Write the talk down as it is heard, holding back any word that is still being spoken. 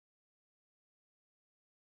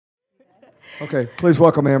Okay, please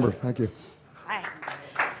welcome Amber. Thank you. Hi.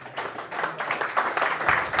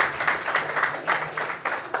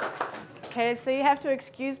 Okay, so you have to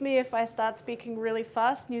excuse me if I start speaking really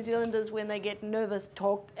fast. New Zealanders, when they get nervous,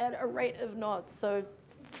 talk at a rate of knots. So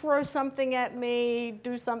throw something at me,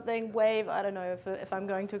 do something, wave, I don't know if I'm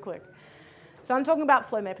going too quick. So I'm talking about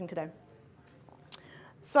flow mapping today.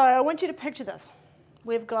 So I want you to picture this.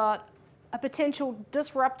 We've got a potential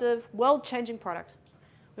disruptive, world-changing product.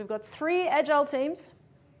 We've got 3 agile teams.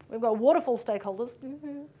 We've got waterfall stakeholders.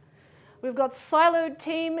 We've got siloed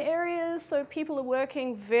team areas, so people are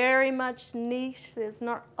working very much niche. There's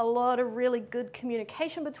not a lot of really good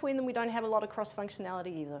communication between them. We don't have a lot of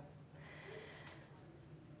cross-functionality either.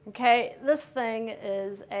 Okay, this thing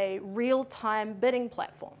is a real-time bidding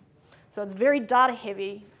platform. So it's very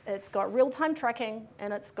data-heavy. It's got real-time tracking,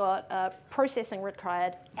 and it's got processing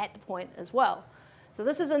required at the point as well. So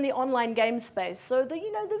this is in the online game space. So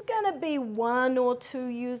there's going to be 1 or 2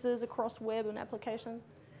 users across web and application.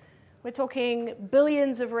 We're talking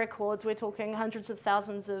billions of records. We're talking hundreds of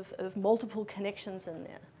thousands of multiple connections in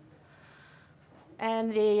there.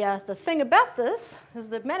 And the thing about this is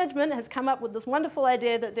that management has come up with this wonderful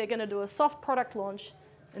idea that they're going to do a soft product launch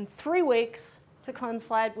in 3 weeks to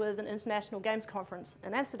coincide with an international games conference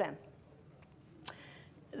in Amsterdam.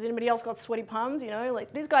 Has anybody else got sweaty palms?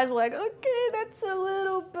 Like these guys were like, okay, that's a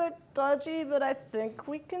little bit dodgy, but I think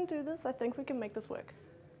we can do this. I think we can make this work.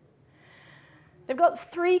 They've got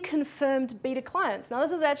 3 confirmed beta clients. Now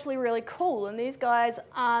this is actually really cool, and these guys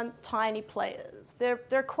aren't tiny players.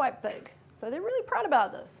 They're quite big, so they're really proud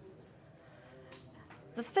about this.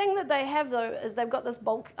 The thing that they have, though, is they've got this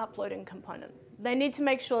bulk uploading component. They need to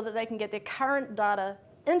make sure that they can get their current data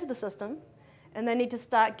into the system, and they need to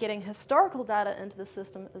start getting historical data into the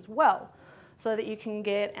system as well, so that you can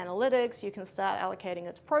get analytics, you can start allocating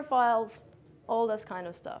it to profiles, all this kind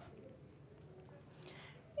of stuff.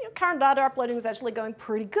 Current data uploading is actually going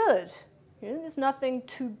pretty good. There's nothing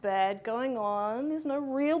too bad going on. There's no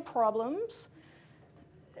real problems.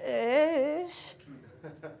 Ish.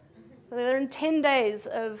 So they're in 10 days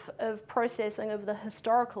of processing of the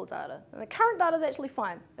historical data. And the current data is actually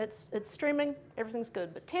fine. It's streaming, everything's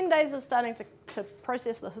good. But 10 days of starting to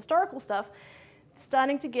process the historical stuff,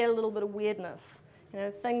 starting to get a little bit of weirdness.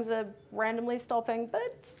 Things are randomly stopping, but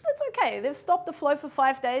it's okay. They've stopped the flow for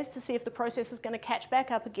 5 days to see if the process is going to catch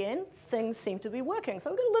back up again. Things seem to be working. So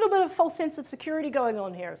we've got a little bit of false sense of security going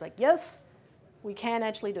on here. It's like, yes, we can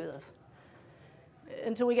actually do this.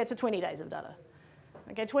 Until we get to 20 days of data.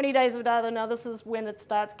 Okay, 20 days of data, now this is when it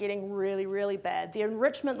starts getting really, really bad. The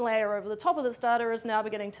enrichment layer over the top of this data is now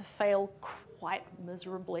beginning to fail quite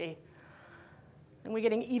miserably. And we're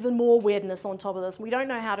getting even more weirdness on top of this. We don't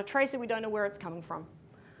know how to trace it. We don't know where it's coming from.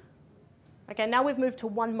 Okay, now we've moved to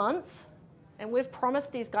 1 month, and we've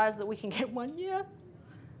promised these guys that we can get 1 year.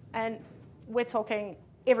 And we're talking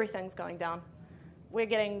everything's going down. We're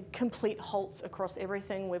getting complete halts across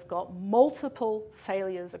everything. We've got multiple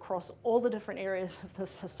failures across all the different areas of the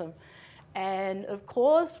system. And of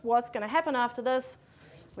course, what's going to happen after this?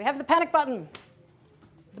 We have the panic button.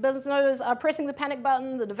 The business owners are pressing the panic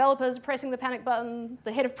button, the developers are pressing the panic button,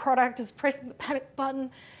 the head of product is pressing the panic button,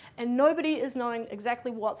 and nobody is knowing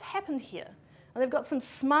exactly what's happened here. And they've got some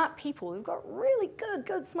smart people. They've got really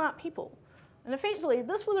good smart people. And effectively,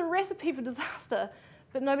 this was a recipe for disaster,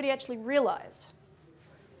 but nobody actually realized.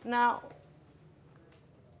 Now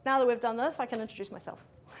that we've done this, I can introduce myself.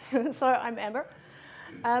 So I'm Amber,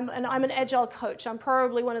 and I'm an agile coach. I'm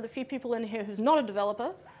probably one of the few people in here who's not a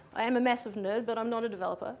developer. I am a massive nerd, but I'm not a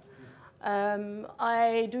developer.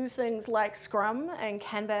 I do things like Scrum and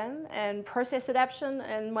Kanban and process adaptation,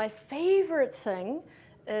 and my favorite thing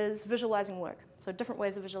is visualizing work, so different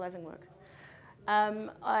ways of visualizing work.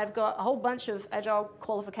 I've got a whole bunch of agile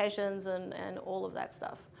qualifications and all of that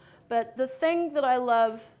stuff. But the thing that I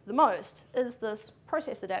love the most is this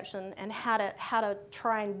process adaptation and how to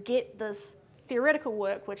try and get this theoretical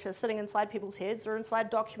work, which is sitting inside people's heads or inside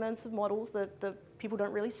documents of models that people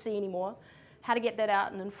don't really see anymore, how to get that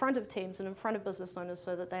out and in front of teams and in front of business owners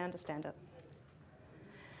so that they understand it.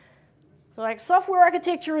 So like software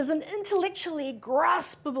architecture is an intellectually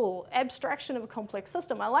graspable abstraction of a complex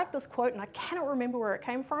system. I like this quote, and I cannot remember where it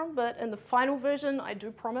came from, but in the final version, I do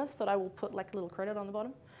promise that I will put like a little credit on the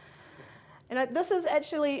bottom. And this is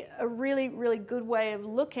actually a really, really good way of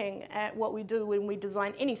looking at what we do when we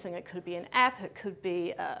design anything. It could be an app, it could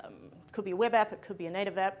be a web app, it could be a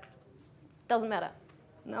native app. Doesn't matter.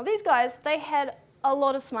 Now these guys, they had a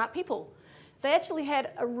lot of smart people. They actually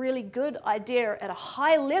had a really good idea at a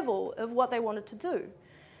high level of what they wanted to do.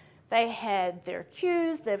 They had their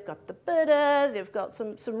queues, they've got the bidder, they've got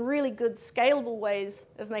some really good scalable ways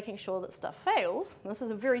of making sure that stuff fails. And this is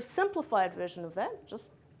a very simplified version of that,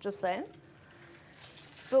 just saying.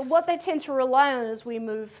 But what they tend to rely on as we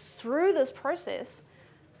move through this process,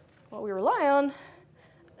 what we rely on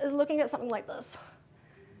is looking at something like this.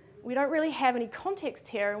 We don't really have any context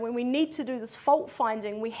here, and when we need to do this fault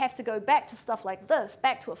finding, we have to go back to stuff like this,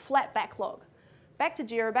 back to a flat backlog. Back to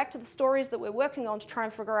Jira, back to the stories that we're working on to try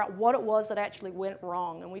and figure out what it was that actually went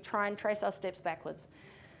wrong, and we try and trace our steps backwards.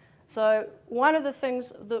 So one of the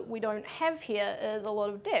things that we don't have here is a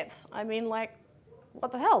lot of depth. I mean, like,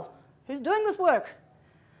 what the hell? Who's doing this work?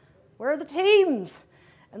 Where are the teams?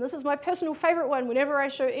 And this is my personal favorite one. Whenever I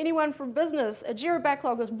show anyone from business a Jira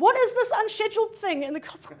backlog, goes, what is this unscheduled thing? And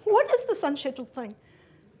what is this unscheduled thing?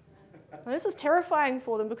 And this is terrifying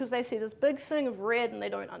for them because they see this big thing of red and they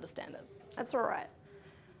don't understand it. That's all right.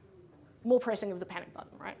 More pressing of the panic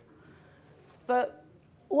button, right? But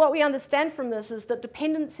what we understand from this is that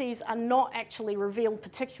dependencies are not actually revealed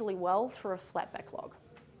particularly well through a flat backlog.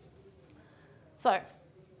 So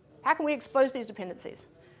how can we expose these dependencies?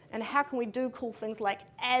 And how can we do cool things like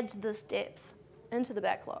add this depth into the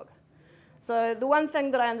backlog? So the one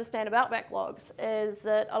thing that I understand about backlogs is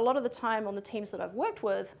that a lot of the time on the teams that I've worked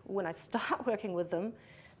with, when I start working with them,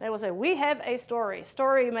 they will say, we have a story.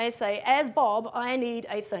 Story may say, as Bob, I need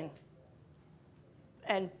a thing.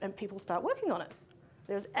 And people start working on it.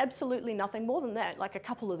 There's absolutely nothing more than that. Like a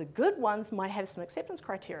couple of the good ones might have some acceptance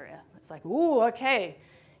criteria. It's like, ooh, okay,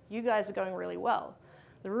 you guys are going really well.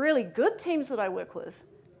 The really good teams that I work with,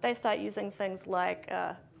 they start using things like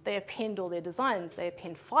they append all their designs, they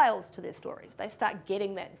append files to their stories. They start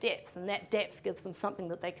getting that depth, and that depth gives them something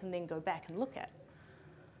that they can then go back and look at.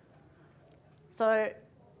 So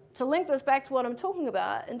to link this back to what I'm talking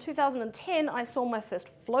about, in 2010, I saw my first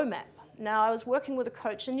flow map. Now, I was working with a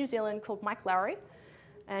coach in New Zealand called Mike Lowry,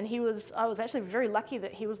 and I was actually very lucky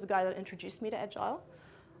that he was the guy that introduced me to Agile.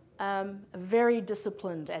 A very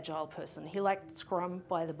disciplined Agile person. He liked Scrum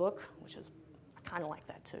by the book, which is I kind of like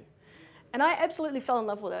that too. And I absolutely fell in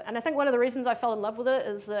love with it. And I think one of the reasons I fell in love with it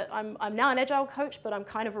is that I'm now an Agile coach, but I'm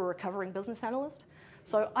kind of a recovering business analyst.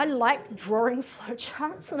 So I like drawing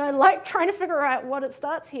flowcharts, and I like trying to figure out what it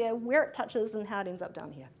starts here, where it touches, and how it ends up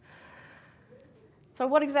down here. So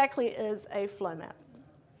what exactly is a flow map?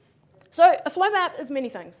 So a flow map is many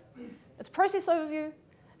things. It's a process overview.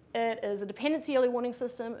 It is a dependency early warning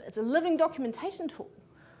system. It's a living documentation tool.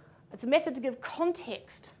 It's a method to give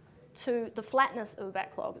context to the flatness of a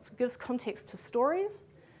backlog. It gives context to stories,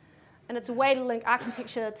 and it's a way to link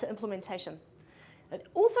architecture to implementation. It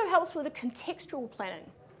also helps with the contextual planning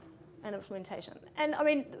and implementation. And I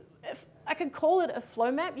mean, if I could call it a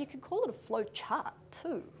flow map, you could call it a flow chart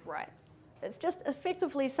too, right? It's just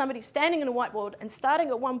effectively somebody standing in a whiteboard and starting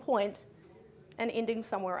at one point and ending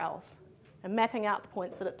somewhere else and mapping out the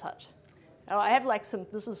points that it touch. Now, I have like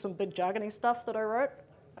this is some big jargony stuff that I wrote.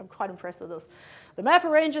 I'm quite impressed with this. The map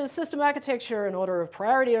arranges system architecture in order of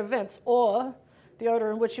priority events, or the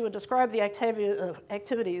order in which you would describe the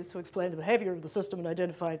activities to explain the behavior of the system and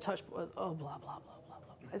identify touch points. Oh, blah, blah, blah, blah,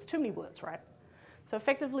 blah. It's too many words, right? So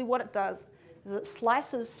effectively what it does is it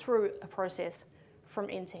slices through a process from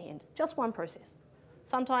end to end. Just one process.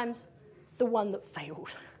 Sometimes the one that failed.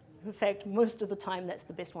 In fact, most of the time that's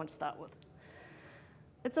the best one to start with.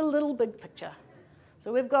 It's a little big picture.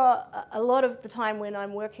 So we've got a lot of the time when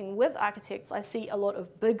I'm working with architects, I see a lot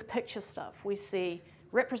of big picture stuff. We see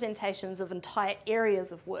representations of entire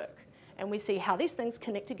areas of work, and we see how these things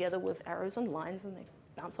connect together with arrows and lines, and they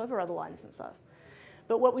bounce over other lines and stuff.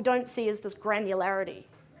 But what we don't see is this granularity.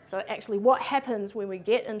 So actually what happens when we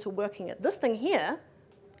get into working at this thing here,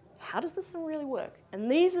 how does this thing really work? And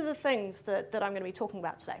these are the things that I'm going to be talking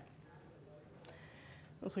about today.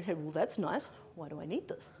 I was like, okay, well, that's nice. Why do I need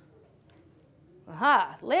this?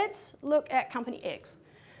 Aha, let's look at Company X.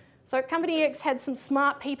 So Company X had some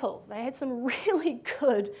smart people. They had some really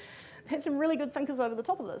good thinkers over the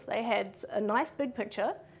top of this. They had a nice big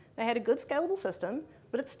picture. They had a good scalable system,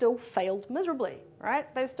 but it still failed miserably,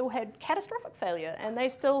 right? They still had catastrophic failure, and they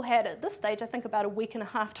still had, at this stage, I think about a week and a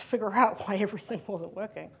half to figure out why everything wasn't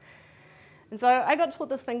working. And so I got taught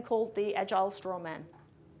this thing called the Agile Straw Man.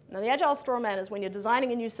 Now, the Agile Straw Man is when you're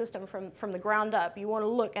designing a new system from the ground up, you want to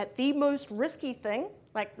look at the most risky thing,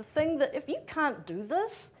 like the thing that if you can't do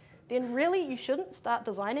this, then really you shouldn't start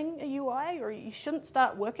designing a UI, or you shouldn't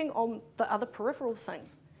start working on the other peripheral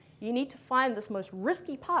things. You need to find this most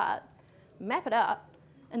risky part, map it out,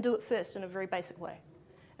 and do it first in a very basic way.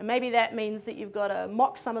 And maybe that means that you've got to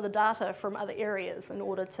mock some of the data from other areas in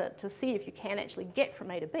order to see if you can actually get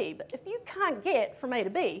from A to B. But if you can't get from A to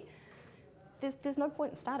B, there's no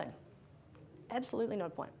point in starting. Absolutely no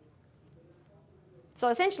point. So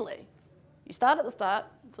essentially, you start at the start,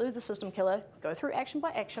 through the system killer, go through action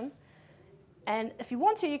by action, and if you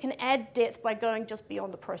want to, you can add depth by going just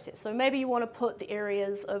beyond the process. So maybe you want to put the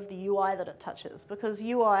areas of the UI that it touches, because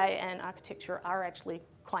UI and architecture are actually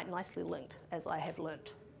quite nicely linked, as I have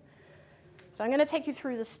learned. So I'm going to take you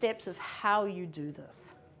through the steps of how you do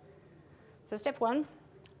this. So step 1,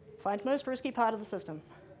 find the most risky part of the system.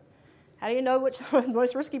 How do you know which the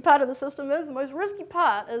most risky part of the system is? The most risky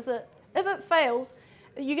part is that if it fails,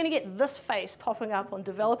 you're going to get this face popping up on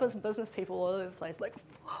developers and business people all over the place. Like,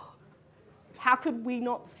 how could we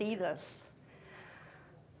not see this?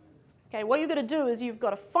 Okay, what you've got to do is you've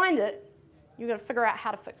got to find it. You've got to figure out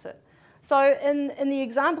how to fix it. So in the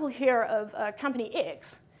example here of company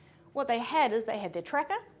X, what they had is they had their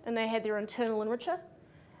tracker, and they had their internal enricher,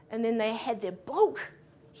 and then they had their bulk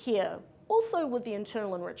here, also with the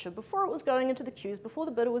internal enricher, before it was going into the queues, before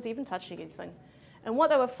the bidder was even touching anything. And what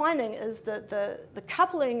they were finding is that the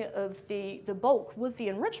coupling of the bulk with the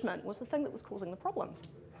enrichment was the thing that was causing the problems.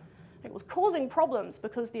 It was causing problems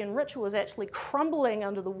because the enricher was actually crumbling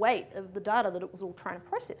under the weight of the data that it was all trying to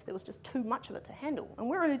process. There was just too much of it to handle. And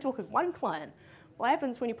we're only talking one client. What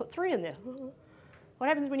happens when you put 3 in there? What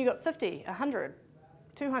happens when you got 50, 100,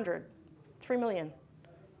 200, 3 million?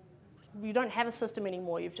 You don't have a system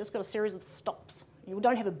anymore. You've just got a series of stops. You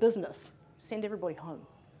don't have a business. Send everybody home.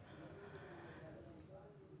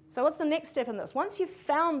 So what's the next step in this? Once you've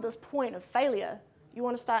found this point of failure, you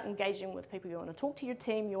want to start engaging with people. You want to talk to your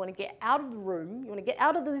team. You want to get out of the room. You want to get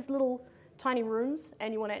out of these little tiny rooms,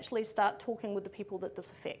 and you want to actually start talking with the people that this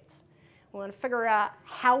affects. We want to figure out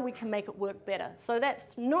how we can make it work better. So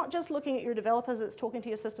that's not just looking at your developers. It's talking to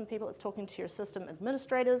your system people. It's talking to your system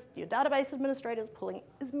administrators, your database administrators, pulling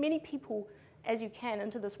as many people as you can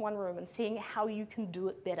into this one room and seeing how you can do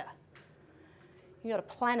it better. You've got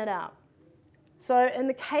to plan it out. So in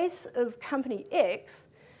the case of company X,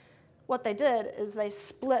 what they did is they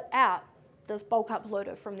split out this bulk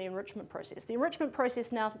uploader from the enrichment process. The enrichment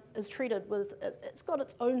process now is treated with, it's got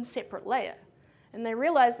its own separate layer. And they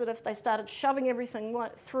realized that if they started shoving everything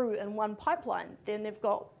through in one pipeline, then they've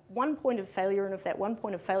got one point of failure, and if that one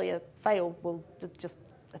point of failure failed, well,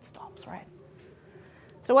 it stops, right?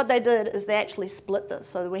 So what they did is they actually split this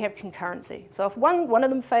so that we have concurrency. So if one of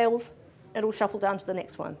them fails, it'll shuffle down to the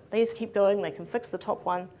next one. They just keep going, they can fix the top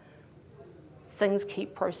one, things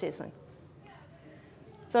keep processing.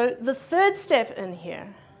 So the third step in here,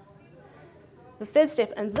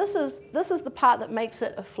 and this is the part that makes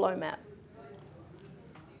it a flow map,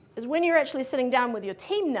 is when you're actually sitting down with your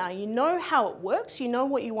team now, you know how it works, you know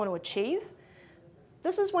what you want to achieve.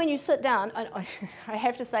 This is when you sit down, and I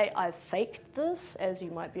have to say I faked this, as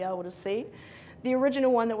you might be able to see. The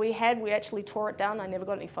original one that we had, we actually tore it down. I never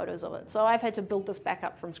got any photos of it. So I've had to build this back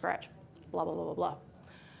up from scratch, blah, blah, blah, blah, blah.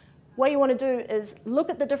 What you want to do is look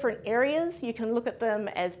at the different areas. You can look at them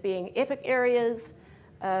as being epic areas.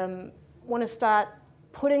 Want to start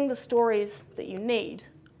putting the stories that you need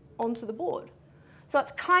onto the board. So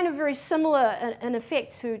it's kind of very similar in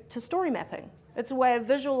effect to story mapping. It's a way of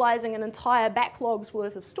visualizing an entire backlog's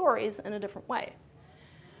worth of stories in a different way.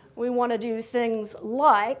 We want to do things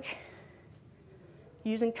like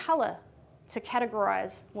using color to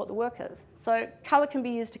categorize what the work is. So color can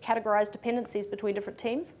be used to categorize dependencies between different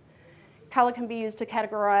teams. Color can be used to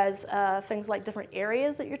categorize things like different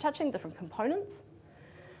areas that you're touching, different components.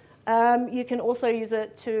 You can also use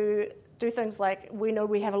it to do things like, we know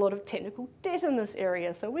we have a lot of technical debt in this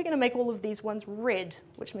area, so we're going to make all of these ones red,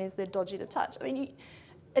 which means they're dodgy to touch. I mean,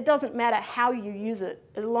 it doesn't matter how you use it,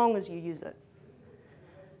 as long as you use it.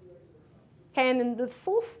 Okay, and then the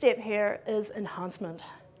fourth step here is enhancement.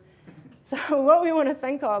 So what we want to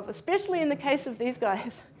think of, especially in the case of these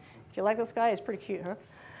guys, if you like this guy, he's pretty cute, huh?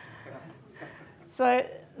 So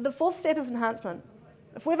the fourth step is enhancement.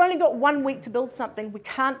 If we've only got 1 week to build something, we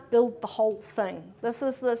can't build the whole thing. This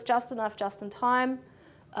is this just enough, just in time.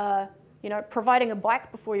 Providing a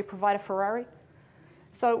bike before you provide a Ferrari.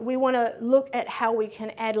 So we want to look at how we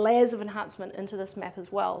can add layers of enhancement into this map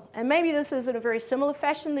as well. And maybe this is in a very similar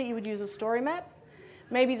fashion that you would use a story map.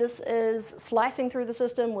 Maybe this is slicing through the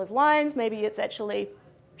system with lines. Maybe it's actually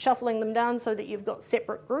shuffling them down so that you've got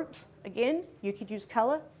separate groups. Again, you could use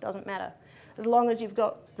color, doesn't matter. As long as you've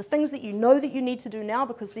got the things that you know that you need to do now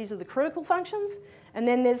because these are the critical functions, and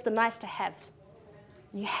then there's the nice to haves.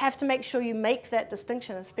 You have to make sure you make that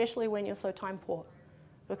distinction, especially when you're so time poor.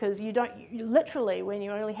 Because you literally, when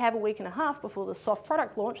you only have a week and a half before the soft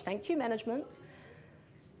product launch, thank you management,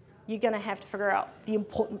 you're going to have to figure out the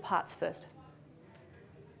important parts first.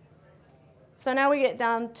 So now we get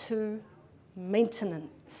down to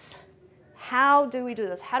maintenance. How do we do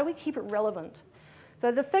this? How do we keep it relevant?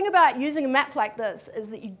 So the thing about using a map like this is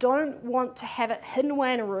that you don't want to have it hidden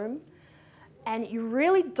away in a room, and you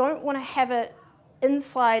really don't want to have it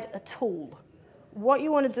inside a tool. What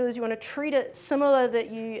you want to do is you want to treat it similar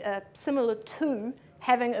to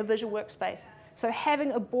having a visual workspace. So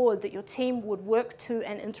having a board that your team would work to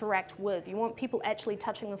and interact with. You want people actually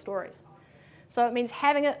touching the stories. So it means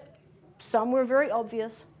having it somewhere very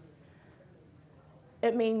obvious.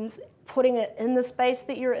 It means putting it in the space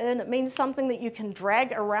that you're in. It means something that you can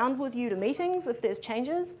drag around with you to meetings if there's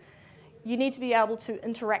changes. You need to be able to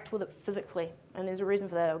interact with it physically, and there's a reason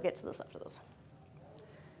for that. I'll get to this after this.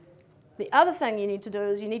 The other thing you need to do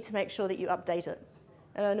is you need to make sure that you update it.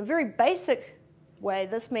 And in a very basic way,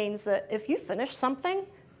 this means that if you finish something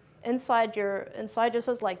inside your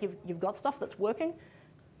system, like you've got stuff that's working,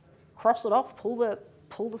 cross it off, pull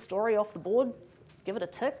the story off the board, give it a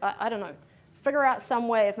tick, I don't know. Figure out some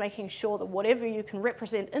way of making sure that whatever you can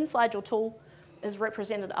represent inside your tool is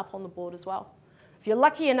represented up on the board as well. If you're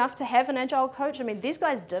lucky enough to have an agile coach, I mean, these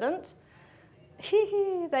guys didn't.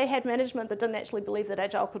 They had management that didn't actually believe that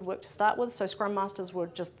agile could work to start with, so scrum masters were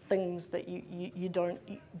just things that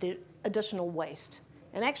they're additional waste.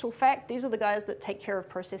 In actual fact, these are the guys that take care of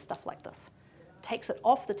process stuff like this. Takes it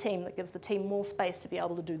off the team, that gives the team more space to be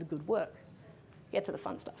able to do the good work. Get to the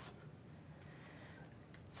fun stuff.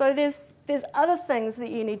 So there's other things that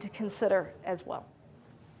you need to consider as well.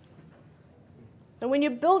 And when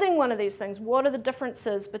you're building one of these things, what are the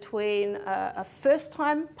differences between a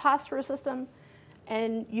first-time pass-through system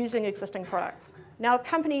and using existing products? Now,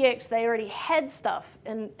 Company X, they already had stuff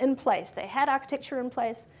in place. They had architecture in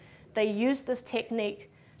place. They used this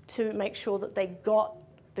technique to make sure that they got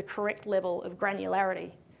the correct level of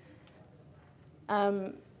granularity.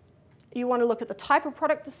 You want to look at the type of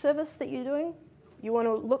product or service that you're doing. You want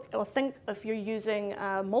to look or think if you're using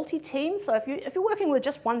multi-teams. So if you're working with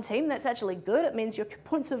just one team, that's actually good. It means your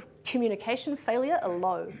points of communication failure are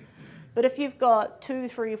low. But if you've got 2,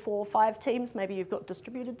 3, 4, 5 teams, maybe you've got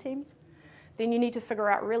distributed teams, then you need to figure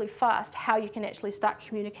out really fast how you can actually start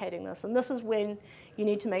communicating this. And this is when you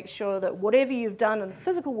need to make sure that whatever you've done in the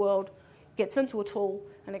physical world gets into a tool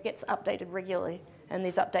and it gets updated regularly. And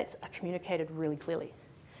these updates are communicated really clearly.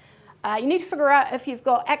 You need to figure out if you've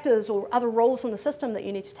got actors or other roles in the system that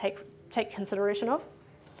you need to take consideration of.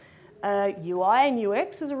 UI and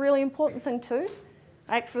UX is a really important thing too.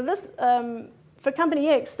 Like for this, for Company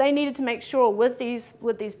X, they needed to make sure with these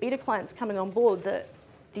beta clients coming on board that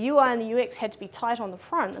the UI and the UX had to be tight on the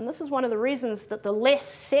front. And this is one of the reasons that the less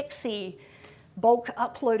sexy bulk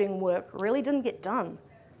uploading work really didn't get done,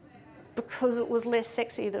 because it was less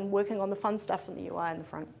sexy than working on the fun stuff in the UI in the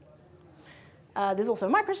front. There's also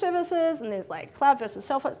microservices, and there's like cloud versus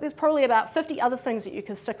self-host. There's probably about 50 other things that you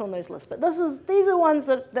can stick on those lists, but these are ones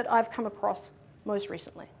that I've come across most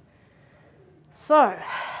recently. So,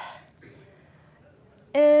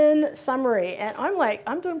 in summary, and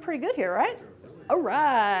I'm doing pretty good here, right? All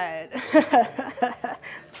right.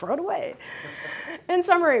 Throw it away. In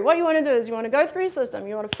summary, what you want to do is you want to go through your system.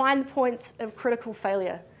 You want to find the points of critical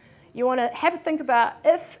failure. You want to have a think about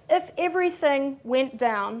if everything went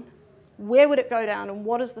down, where would it go down, and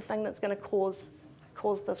what is the thing that's going to cause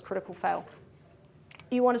this critical fail?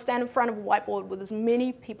 You want to stand in front of a whiteboard with as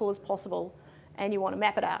many people as possible, and you want to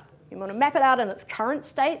map it out. You want to map it out in its current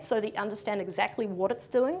state so that you understand exactly what it's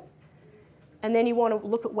doing, and then you want to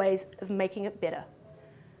look at ways of making it better.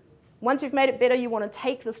 Once you've made it better, you want to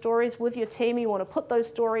take the stories with your team. You want to put those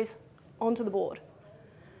stories onto the board.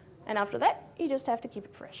 And after that, you just have to keep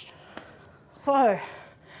it fresh. So,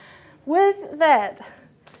 with that,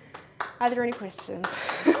 are there any questions?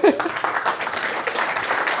 Time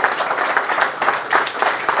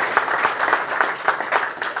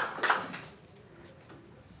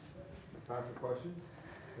for questions?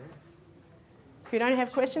 If you don't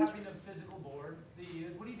have questions? Having a physical board that you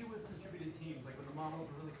use, what do you do with distributed teams? Like when the models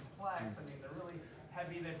are really complex, I mean, they're really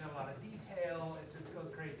heavy, they've got a lot of detail, it just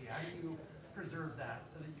goes crazy. How do you preserve that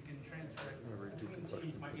so that you can transfer it between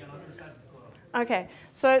teams might be on other sides of the globe? Okay,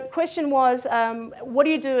 so the question was, what do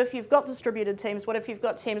you do if you've got distributed teams? What if you've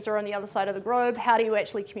got teams that are on the other side of the globe? How do you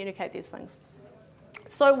actually communicate these things?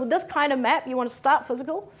 So with this kind of map, you want to start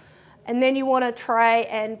physical, and then you want to try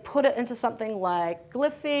and put it into something like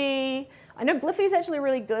Glyphy. I know Glyphy is actually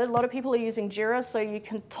really good. A lot of people are using Jira, so you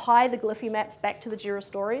can tie the Glyphy maps back to the Jira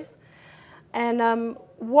stories. And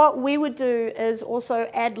what we would do is also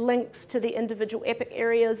add links to the individual epic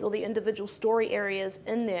areas or the individual story areas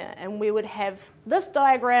in there. And we would have this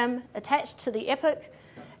diagram attached to the epic,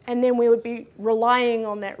 and then we would be relying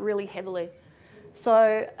on that really heavily.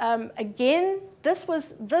 So again,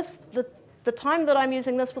 the the time that I'm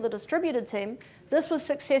using this with a distributed team, this was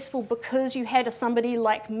successful because you had somebody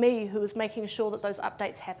like me who was making sure that those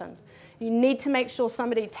updates happened. You need to make sure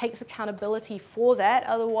somebody takes accountability for that,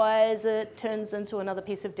 otherwise it turns into another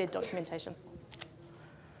piece of dead documentation.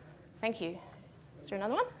 Thank you. Is there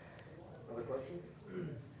another one? Other questions?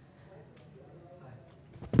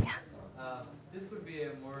 Yeah. This could be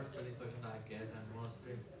a more silly question, I guess, and more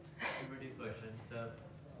primitive question. So,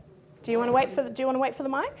 Do you want to wait for the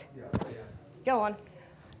mic? Yeah. Go on.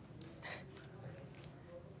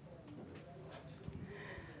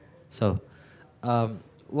 So,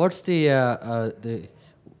 what's I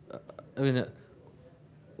mean,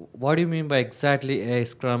 what do you mean by exactly a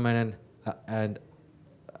Scrum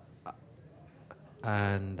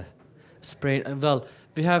and Sprint? Well,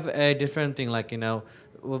 we have a different thing, like,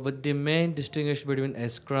 but the main distinguish between a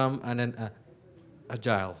Scrum and an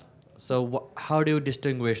Agile. So, how do you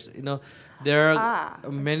distinguish? There are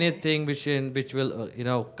many things which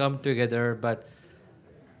will come together, but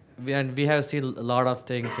we have seen a lot of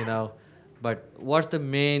things, but what's the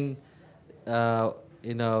main a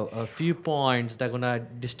few points that are gonna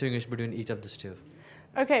distinguish between each of these two?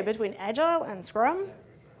 Okay, between Agile and Scrum,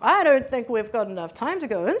 I don't think we've got enough time to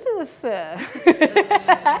go into this.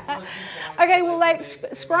 Okay, well, like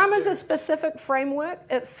Scrum is a specific framework.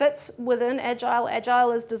 It fits within Agile.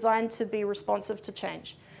 Agile is designed to be responsive to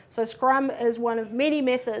change. So Scrum is one of many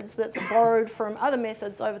methods that's borrowed from other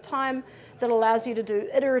methods over time that allows you to do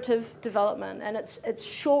iterative development. And it's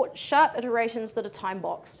short, sharp iterations that are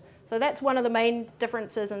time-boxed. So that's one of the main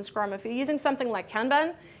differences in Scrum. If you're using something like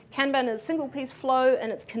Kanban, Kanban is single-piece flow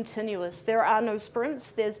and it's continuous. There are no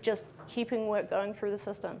sprints. There's just keeping work going through the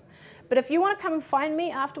system. But if you want to come and find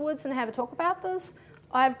me afterwards and have a talk about this,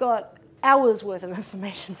 I've got hours worth of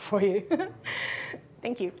information for you.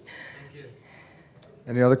 Thank you. Thank you.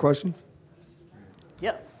 Any other questions?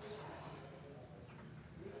 Yes.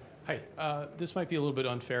 Hi, this might be a little bit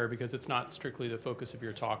unfair because it's not strictly the focus of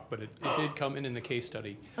your talk, but it did come in the case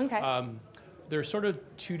study. Okay. There are sort of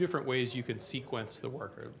two different ways you can sequence the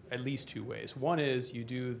work, or at least two ways. One is you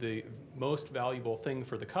do the most valuable thing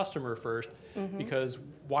for the customer first, because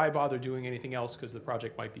why bother doing anything else because the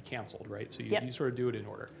project might be canceled, right? So you sort of do it in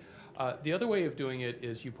order. The other way of doing it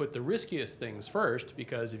is you put the riskiest things first,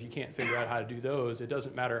 because if you can't figure out how to do those, it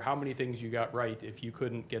doesn't matter how many things you got right if you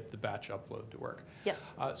couldn't get the batch upload to work. Yes.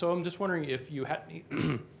 So I'm just wondering if you had any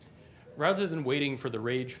rather than waiting for the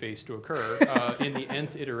rage face to occur in the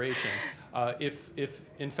nth iteration, if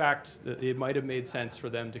in fact it might have made sense for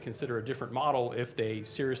them to consider a different model if they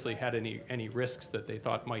seriously had any risks that they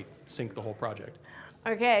thought might sink the whole project.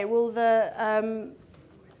 Okay, well,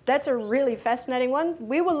 that's a really fascinating one.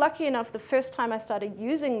 We were lucky enough the first time I started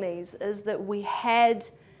using these is that we had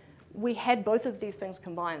both of these things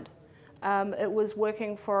combined. It was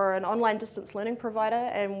working for an online distance learning provider,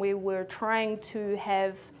 and we were trying to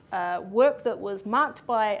have work that was marked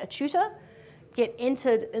by a tutor get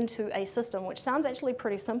entered into a system, which sounds actually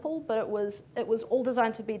pretty simple, but it was all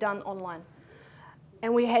designed to be done online.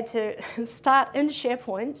 And we had to start in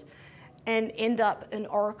SharePoint and end up in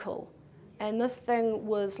Oracle. And this thing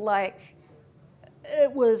was like,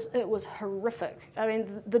 it was horrific. I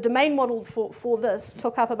mean, the domain model for this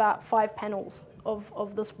took up about 5 panels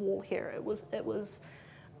of this wall here. It was,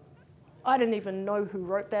 I don't even know who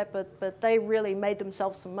wrote that, but they really made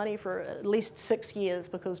themselves some money for at least 6 years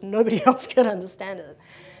because nobody else could understand it.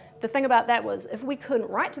 The thing about that was if we couldn't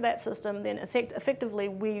write to that system, then effectively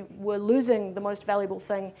we were losing the most valuable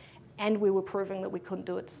thing and we were proving that we couldn't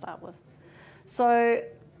do it to start with. So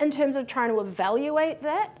in terms of trying to evaluate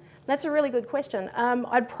that, that's a really good question.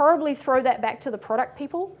 I'd probably throw that back to the product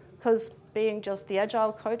people because being just the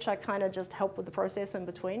Agile coach, I kind of just help with the process in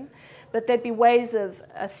between. But there'd be ways of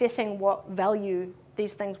assessing what value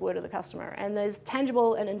these things were to the customer. And there's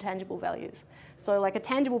tangible and intangible values. So like a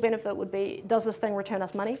tangible benefit would be, does this thing return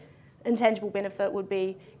us money? Intangible benefit would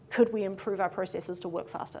be, could we improve our processes to work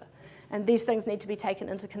faster? And these things need to be taken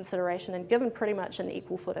into consideration and given pretty much an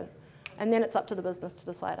equal footing. And then it's up to the business to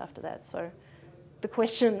decide after that. So the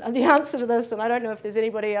answer to this, and I don't know if there's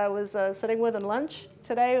anybody I was sitting with in lunch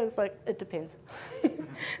today, was like, it depends.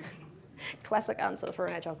 Classic answer for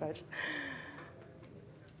an Agile coach.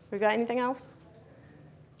 We got anything else?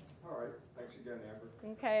 All right. Thanks again,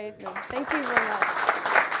 Amber. Okay. No, thank you very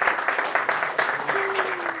much.